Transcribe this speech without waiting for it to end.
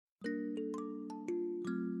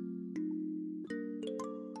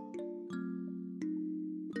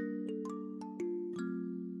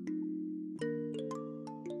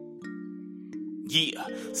Yeah,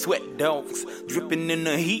 sweat dogs dripping in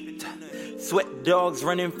the heat. Sweat dogs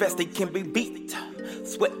running fast, they can't be beat.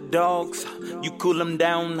 Sweat dogs, you cool them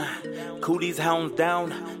down. Cool these hounds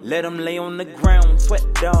down, let them lay on the ground. Sweat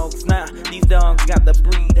dogs, nah, these dogs got the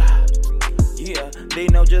breed. Yeah, they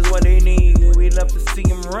know just what they need. We love to see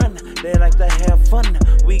them run, they like to have fun.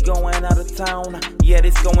 We going out of town, yeah,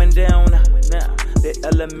 it's going down. Nah, the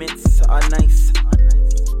elements are nice.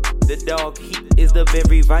 The dog heat is the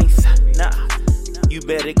very vice. Nah, you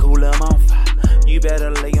better cool them off. You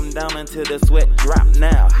better lay them down until the sweat drop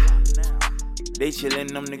now. They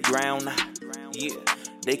chillin' on the ground. Yeah,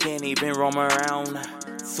 they can't even roam around.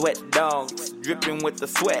 Sweat dogs dripping with the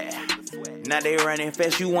sweat. Now they running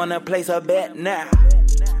fast, you wanna place a bet now.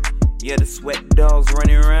 Yeah, the sweat dogs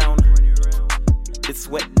running around. The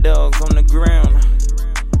sweat dogs on the ground.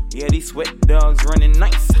 Yeah, these sweat dogs running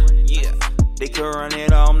nice. Yeah, they could run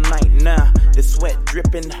it all night now. The sweat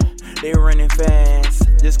dripping, they running fast.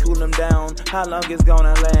 Just cool them down, how long it's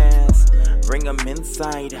gonna last? Bring them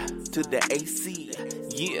inside to the AC.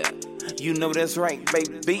 Yeah, you know that's right,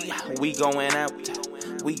 baby. We going out,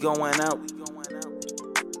 we going out.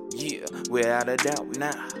 Yeah, without a doubt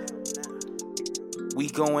now. We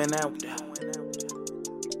going out,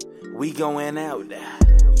 we going out.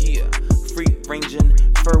 Yeah, free ranging,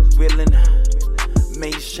 fur wheeling,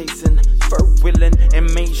 maze chasing, fur wheeling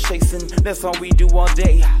and maze chasing. That's all we do all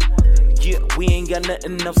day. Yeah, we ain't got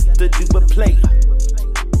nothing else to do but play.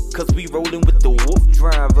 Cause we rollin' with the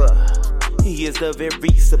WooFDriver. He is the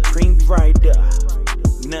very supreme rider.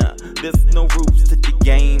 Nah, there's no rules to the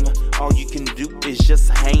game. All you can do is just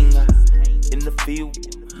hang in the field.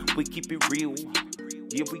 We keep it real.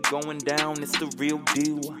 Yeah, we going down, it's the real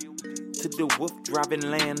deal. To the WooFDriving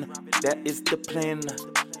land, that is the plan.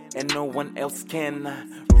 And no one else can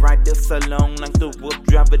ride us along like the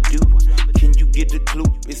WooFDriver do. Can you get the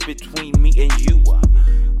clue? It's between me and you.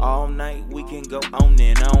 All night we can go on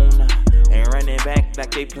and on, and run it back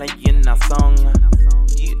like they playing our song.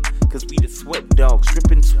 Yeah, cause we the sweat dogs,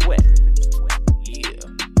 dripping sweat.